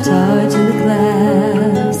that art in the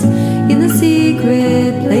clefts, in the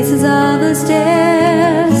secret places of the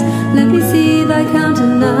stairs, let me see thy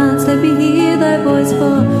countenance, let me hear thy voice,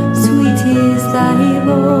 for sweet is thy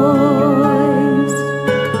voice.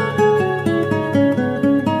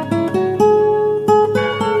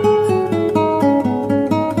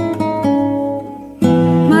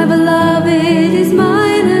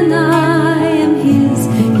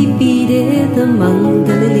 Among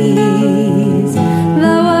the lilies,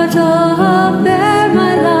 thou art all fair,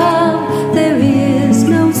 my love, there is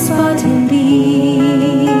no spot in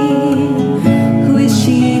thee. Who is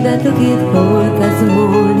she that looketh forth as the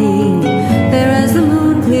morning, fair as the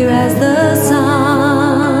moon, clear as the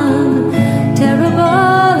sun, terrible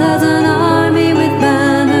as an army with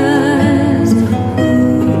banners?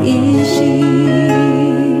 Who is she?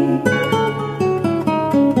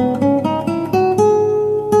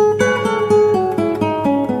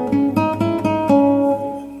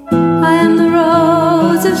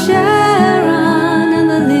 Sharon and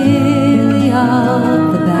the lily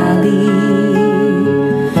of the valley.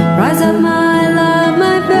 Rise up, my love,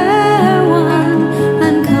 my fair one,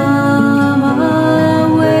 and come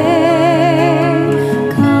away,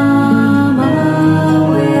 come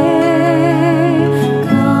away,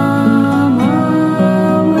 come away.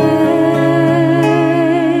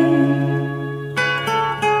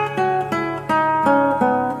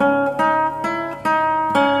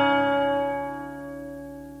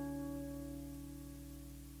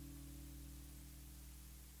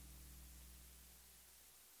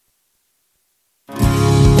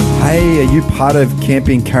 Hey, are you part of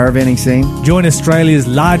camping caravanning scene? Join Australia's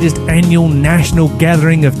largest annual national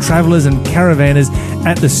gathering of travellers and caravanners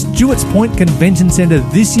at the Stewart's Point Convention Centre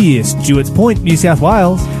this year, Stewart's Point, New South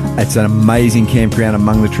Wales. It's an amazing campground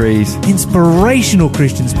among the trees, Inspirational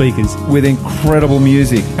Christian speakers with incredible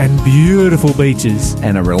music and beautiful beaches.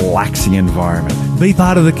 and a relaxing environment. Be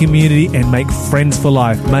part of the community and make friends for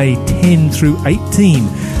life. May 10 through 18.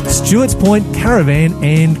 Stewart's Point Caravan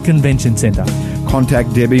and Convention Centre.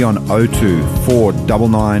 Contact Debbie on 02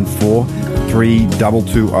 4994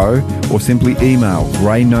 3220 or simply email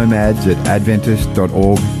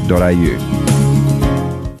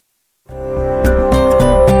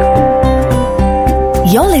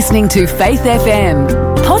greynomads@adventist.org.au. You're listening to Faith FM,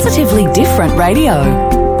 positively different radio.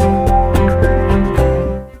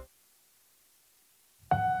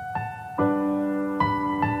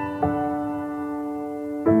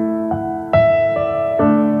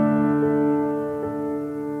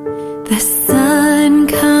 The sun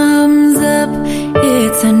comes up,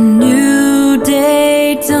 it's a new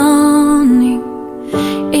day dawning.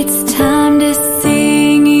 It's time to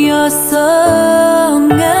sing your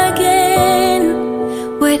song again.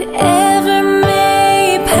 Whatever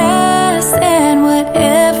may pass and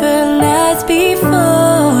whatever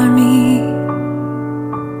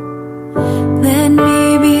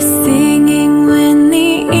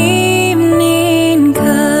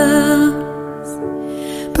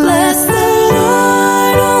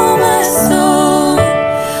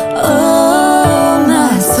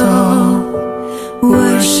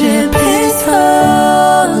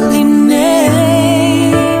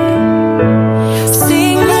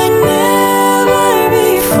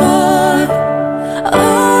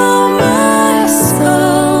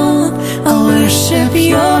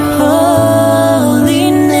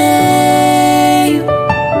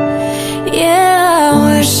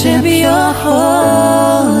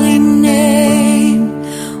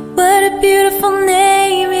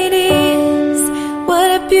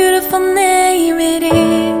beautiful name it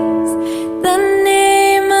is, the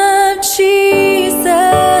name of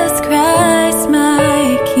Jesus Christ,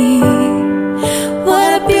 my King.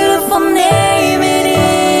 What a beautiful name it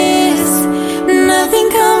is, nothing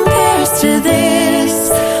compares to this.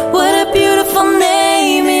 What a beautiful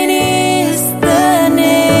name it is, the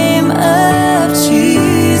name of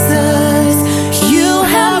Jesus. You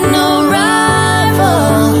have no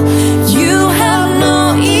rival, you have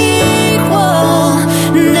no equal,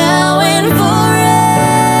 now and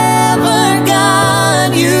forever,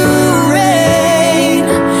 God, you reign.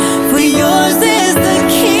 For yours is the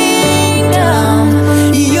kingdom,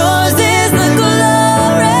 yours is the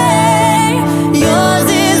glory, yours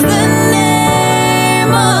is the name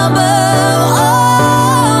above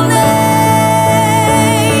all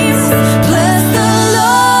names. Bless the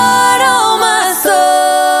Lord, oh my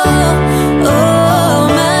soul, oh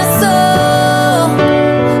my soul.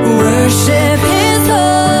 Worship His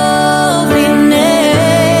holy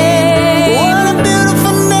name. What a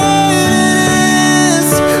beautiful name it is,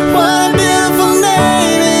 what a beautiful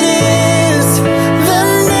name it is, the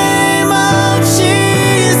name of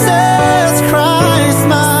Jesus Christ,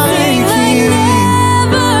 my King.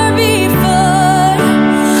 Never before,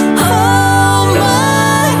 oh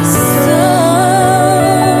my soul.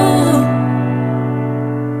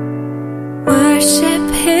 Worship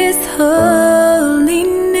His holy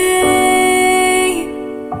name,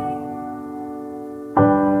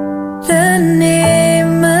 the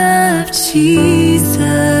name of Jesus.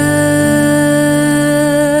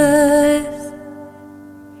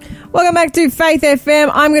 Welcome back to Faith FM.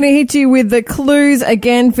 I'm going to hit you with the clues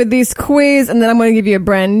again for this quiz, and then I'm going to give you a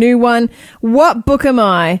brand new one. What book am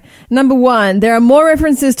I? Number 1, there are more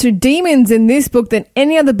references to demons in this book than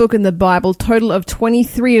any other book in the Bible, total of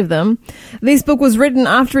 23 of them. This book was written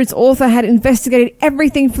after its author had investigated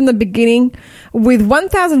everything from the beginning. With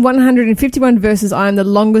 1,151 verses, I am the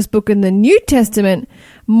longest book in the New Testament.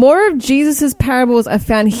 More of Jesus' parables are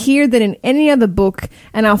found here than in any other book.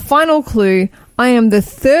 And our final clue, I am the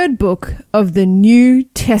third book of the New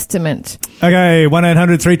Testament. Okay,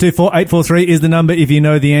 1-800-324-843 is the number if you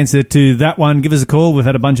know the answer to that one. Give us a call. We've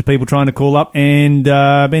had a bunch of people trying to call up and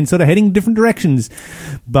been sort of heading different directions.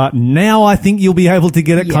 But now I think you'll be able to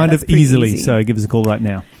get it kind of that's pretty easily. easy. So give us a call right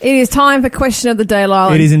now. It is time for Question of the Day,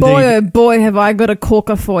 Lyle. It is And boy, indeed. oh boy, have I got a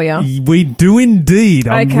corker for you. We do indeed.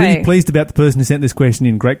 I'm Okay. really pleased about the person who sent this question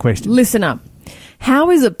in. Great question. Listen up. How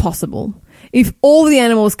is it possible, if all the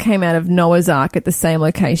animals came out of Noah's Ark at the same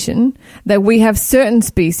location, that we have certain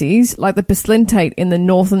species, like the paslentate in the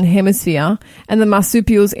northern hemisphere and the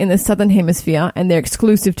marsupials in the southern hemisphere, and they're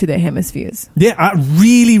exclusive to their hemispheres? Yeah,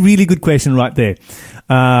 really, really good question right there.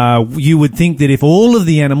 You would think that if all of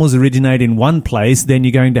the animals originate in one place, then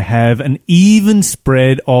you're going to have an even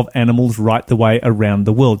spread of animals right the way around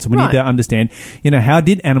the world. So we Right. need to understand, how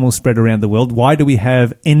did animals spread around the world? Why do we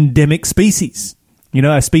have endemic species?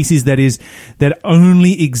 A species that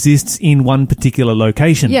only exists in one particular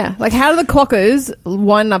location. Yeah, like how do the quokkas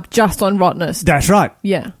wind up just on Rottnest? That's right.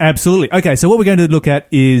 Yeah. Absolutely. Okay, so what we're going to look at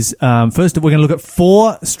is, first we're going to look at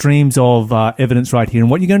 4 streams of evidence right here. And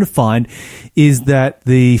what you're going to find is that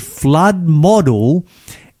the flood model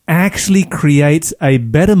actually creates a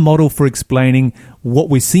better model for explaining what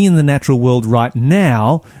we see in the natural world right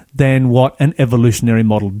now than what an evolutionary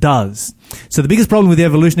model does. So the biggest problem with the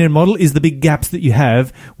evolutionary model is the big gaps that you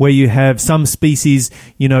have, where you have some species,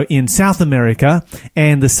 in South America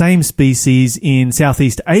and the same species in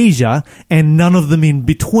Southeast Asia and none of them in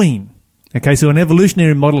between. Okay, so an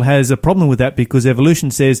evolutionary model has a problem with that because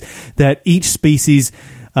evolution says that each species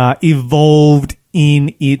evolved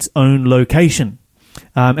in its own location.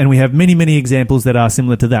 And we have many, many examples that are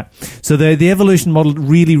similar to that. So the evolution model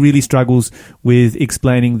really, really struggles with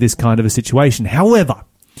explaining this kind of a situation. However,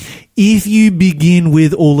 if you begin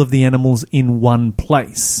with all of the animals in one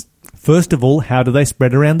place, first of all, how do they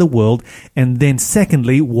spread around the world? And then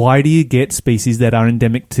secondly, why do you get species that are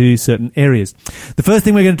endemic to certain areas? The first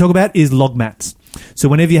thing we're going to talk about is log mats. So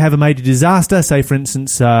whenever you have a major disaster, say for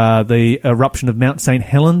instance the eruption of Mount St.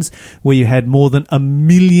 Helens, where you had more than 1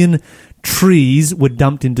 million trees were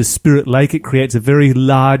dumped into Spirit Lake, it creates a very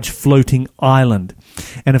large floating island.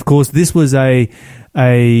 And of course, this was a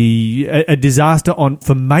disaster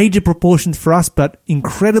for major proportions for us, but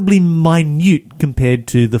incredibly minute compared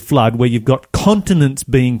to the flood, where you've got continents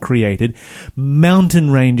being created,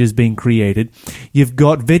 mountain ranges being created. You've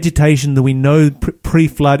got vegetation that we know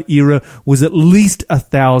pre-flood era was at least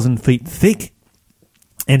 1,000 feet thick.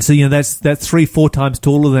 And so, that's 3-4 times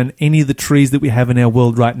taller than any of the trees that we have in our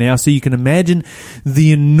world right now. So you can imagine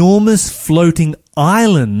the enormous floating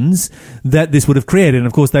islands that this would have created. And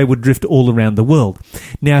of course, they would drift all around the world.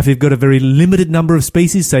 Now, if you've got a very limited number of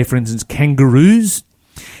species, say for instance, kangaroos,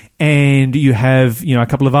 and you have, a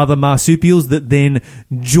couple of other marsupials that then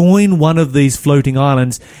join one of these floating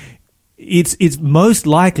islands, it's most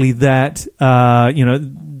likely that, that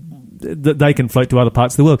they can float to other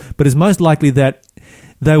parts of the world, but it's most likely that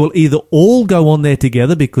they will either all go on there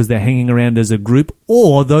together because they're hanging around as a group,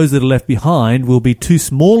 or those that are left behind will be too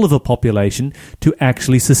small of a population to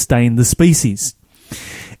actually sustain the species.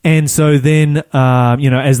 And so then,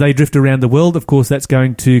 as they drift around the world, of course, that's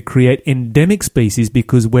going to create endemic species,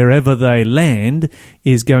 because wherever they land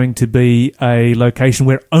is going to be a location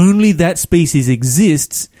where only that species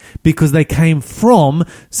exists because they came from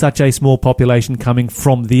such a small population coming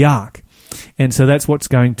from the ark. And so that's what's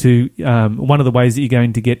going to, one of the ways that you're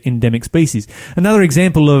going to get endemic species. Another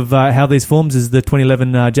example of how this forms is the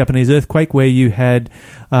 2011 Japanese earthquake, where you had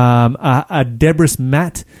a debris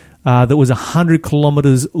mat that was 100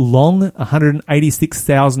 kilometers long,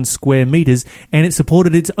 186,000 square meters, and it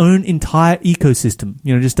supported its own entire ecosystem.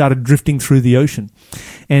 Just started drifting through the ocean.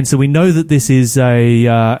 And so we know that this is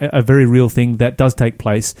a very real thing that does take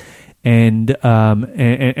place. And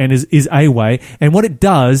is a way. And what it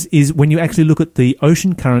does is, when you actually look at the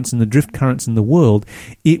ocean currents and the drift currents in the world,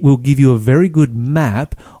 it will give you a very good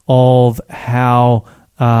map of how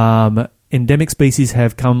endemic species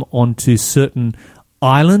have come onto certain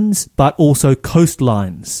islands, but also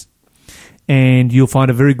coastlines. And you'll find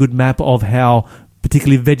a very good map of how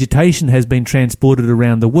particularly vegetation has been transported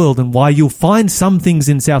around the world, and why you'll find some things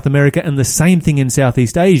in South America and the same thing in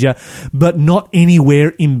Southeast Asia, but not anywhere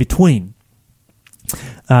in between.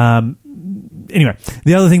 Anyway,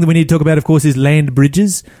 the other thing that we need to talk about, of course, is land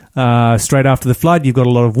bridges. Straight after the flood, you've got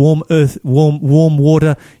a lot of warm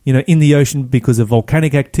water, in the ocean because of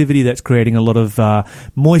volcanic activity that's creating a lot of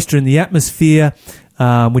moisture in the atmosphere,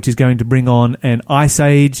 which is going to bring on an ice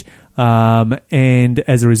age. And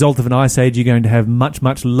as a result of an ice age, you're going to have much,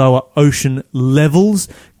 much lower ocean levels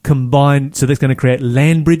combined. So that's going to create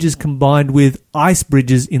land bridges combined with ice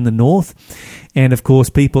bridges in the north. And of course,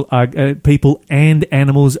 people and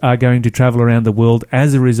animals are going to travel around the world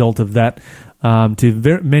as a result of that,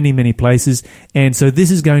 to many, many places. And so this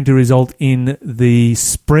is going to result in the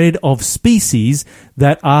spread of species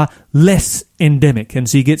that are less endemic. And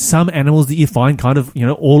so you get some animals that you find kind of,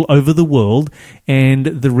 all over the world. And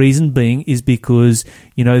the reason being is because,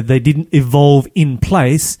 they didn't evolve in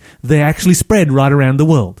place. They actually spread right around the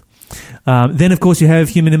world. Then, of course, you have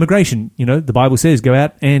human immigration. The Bible says go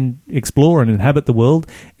out and explore and inhabit the world,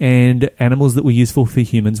 and animals that were useful for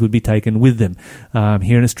humans would be taken with them.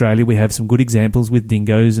 Here in Australia, we have some good examples with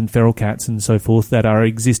dingoes and feral cats and so forth that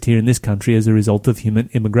exist here in this country as a result of human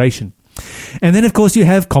immigration. And then, of course, you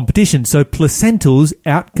have competition. So placentals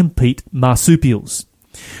outcompete marsupials.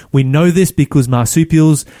 We know this because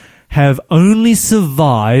marsupials have only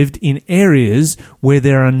survived in areas where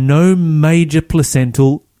there are no major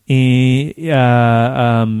placental I've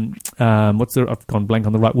gone blank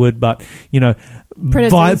on the right word, but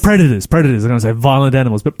predators. I'm going to say violent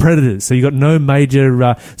animals, but predators. So you got no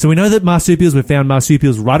major. So we know that marsupials. We've found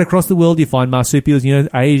marsupials right across the world. You find marsupials,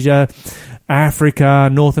 Asia, Africa,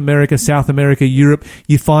 North America, South America, Europe.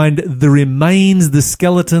 You find the remains, the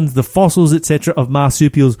skeletons, the fossils, etc., of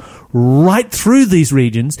marsupials right through these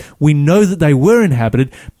regions. We know that they were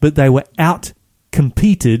inhabited, but they were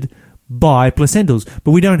out-competed by placentals.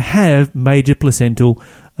 But we don't have major placental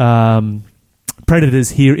predators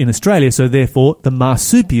here in Australia, so therefore the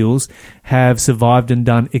marsupials have survived and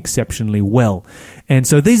done exceptionally well. And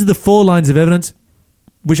so these are the 4 lines of evidence.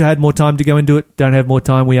 Wish I had more time to go into it. Don't have more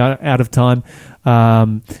time. We are out of time.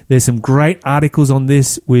 There's some great articles on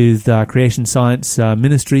this with Creation Science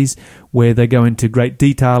Ministries, where they go into great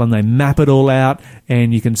detail and they map it all out,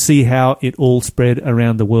 and you can see how it all spread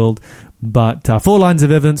around the world. But 4 lines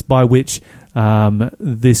of evidence by which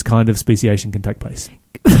this kind of speciation can take place.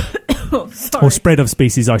 Or spread of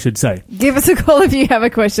species, I should say. Give us a call if you have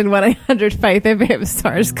a question. 1-800-FAITH-FM.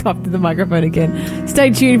 Sorry, I just coughed to the microphone again.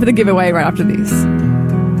 Stay tuned for the giveaway right after this.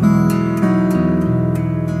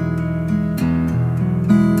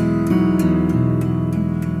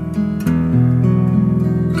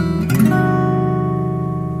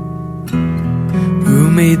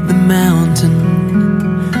 Who made the mountain?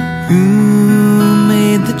 Who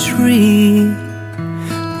made the tree?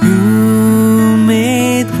 Who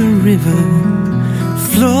made the river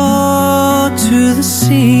flow to the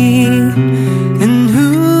sea? And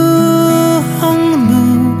who hung the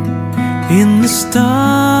moon in the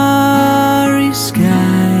starry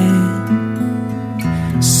sky?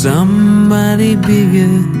 somebody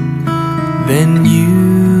bigger than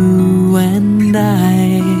you and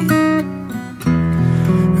I,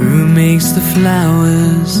 who makes the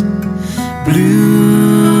flowers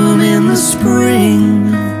bloom in the spring,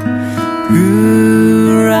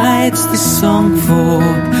 who writes the song for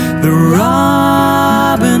the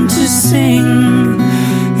robin to sing,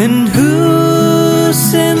 and who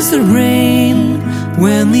sends the rain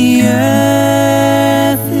when the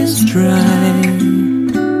earth is dry.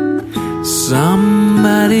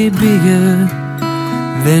 Somebody bigger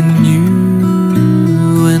than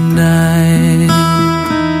you and I.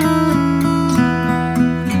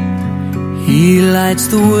 He lights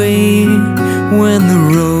the way when the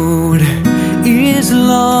road is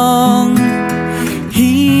long.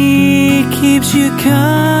 He keeps you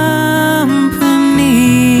company,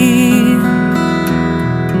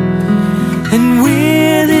 and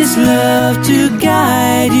with his love to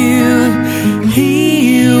guide you,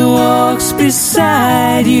 he walks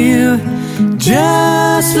beside you,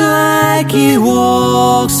 just like he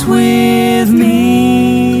walks with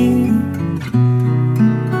me.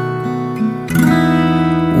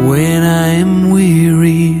 When I am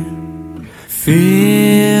weary,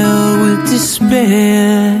 filled with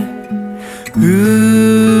despair,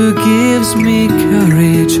 who gives me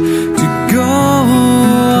courage to go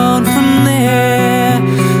on from there,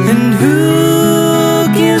 and who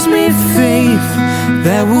gives me faith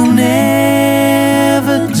that will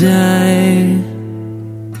never die.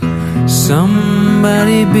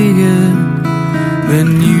 Somebody bigger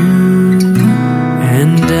than you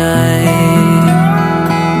and I.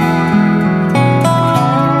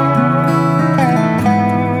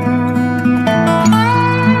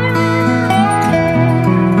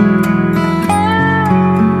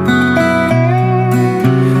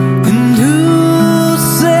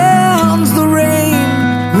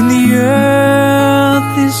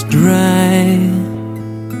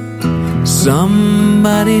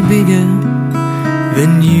 Somebody bigger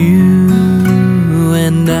than you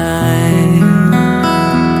and I,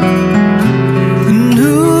 and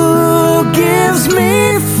who gives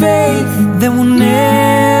me faith that will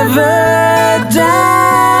never die.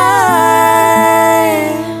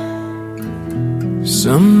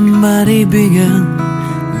 Somebody bigger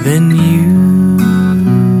than you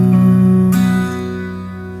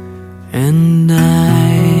and I.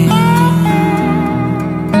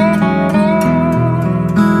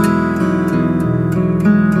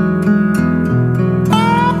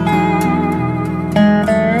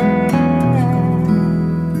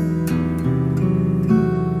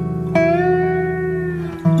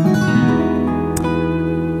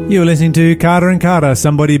 You're listening to Carter and Carter,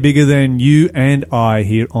 somebody bigger than you and I,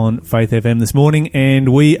 here on Faith FM this morning, and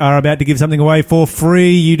we are about to give something away for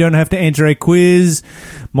free. You don't have to enter a quiz.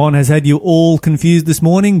 Mon has had you all confused this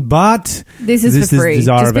morning, but this is for free.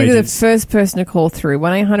 Desire Just of be the Ages. first person to call through.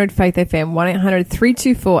 1-800-FAITH-FM,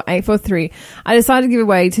 1-800-324-843. I decided to give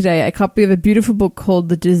away today a copy of a beautiful book called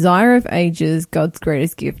The Desire of Ages, God's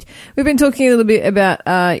Greatest Gift. We've been talking a little bit about,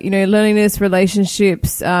 loneliness,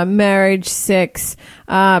 relationships, marriage, sex.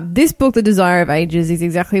 This book, The Desire of Ages, is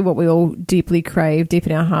exactly what we all deeply crave, deep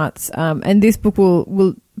in our hearts. And this book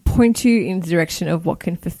will point you in the direction of what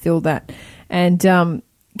can fulfill that, and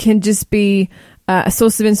can just be a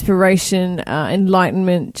source of inspiration,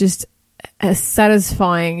 enlightenment, just a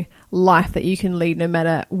satisfying life that you can lead no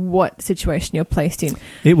matter what situation you're placed in.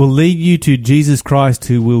 It will lead you to Jesus Christ,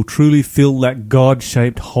 who will truly fill that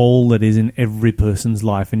God-shaped hole that is in every person's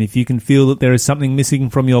life. And if you can feel that there is something missing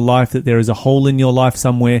from your life, that there is a hole in your life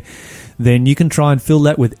somewhere, then you can try and fill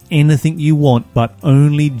that with anything you want, but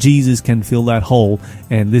only Jesus can fill that hole.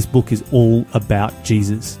 And this book is all about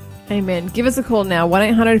Jesus. Amen. Give us a call now.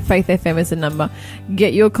 1-800-FAITH-FM is the number.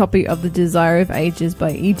 Get your copy of The Desire of Ages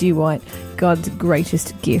by E.G. White, God's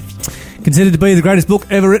Greatest Gift. Considered to be the greatest book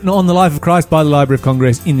ever written on the life of Christ by the Library of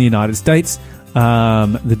Congress in the United States.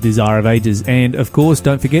 The Desire of Ages. And of course,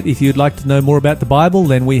 don't forget, if you'd like to know more about the Bible,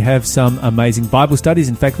 then we have some amazing Bible studies.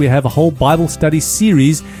 In fact, we have a whole Bible study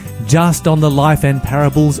series just on the life and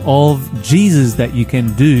parables of Jesus that you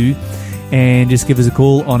can do. And just give us a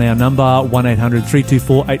call on our number,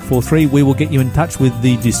 1-800-324-843. We will get you in touch with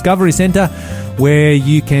the Discovery Centre, where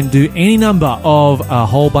you can do any number of a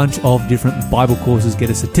whole bunch of different Bible courses, get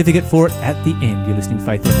a certificate for it at the end. You're listening to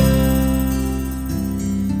Faith FM.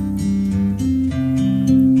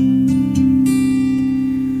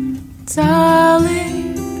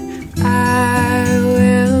 Darling, I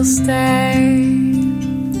will stay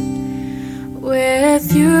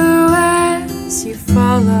with you as you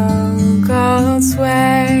follow God's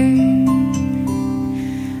way.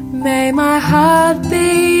 May my heart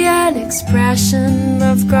be an expression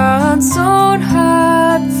of God's own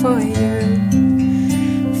heart for you.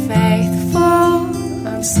 Faithful,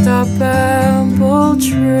 unstoppable,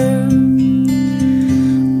 true.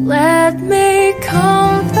 Let me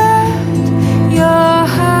comfort your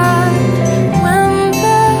heart when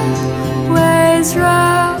the way's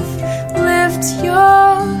rough. Lift your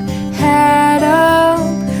head up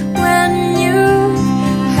when you've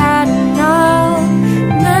had enough.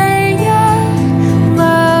 May I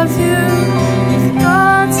love you if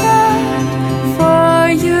God's heart for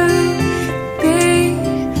you be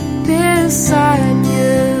beside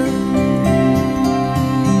you.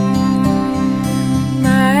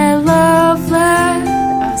 My love, let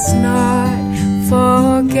us not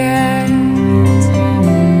forget.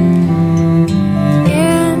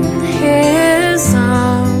 In His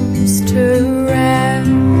arms to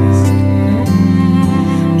rest.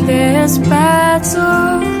 This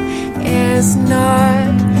battle is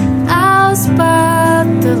not ours but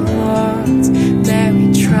the Lord's. May we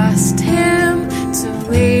trust Him to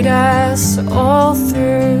lead us all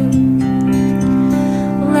through.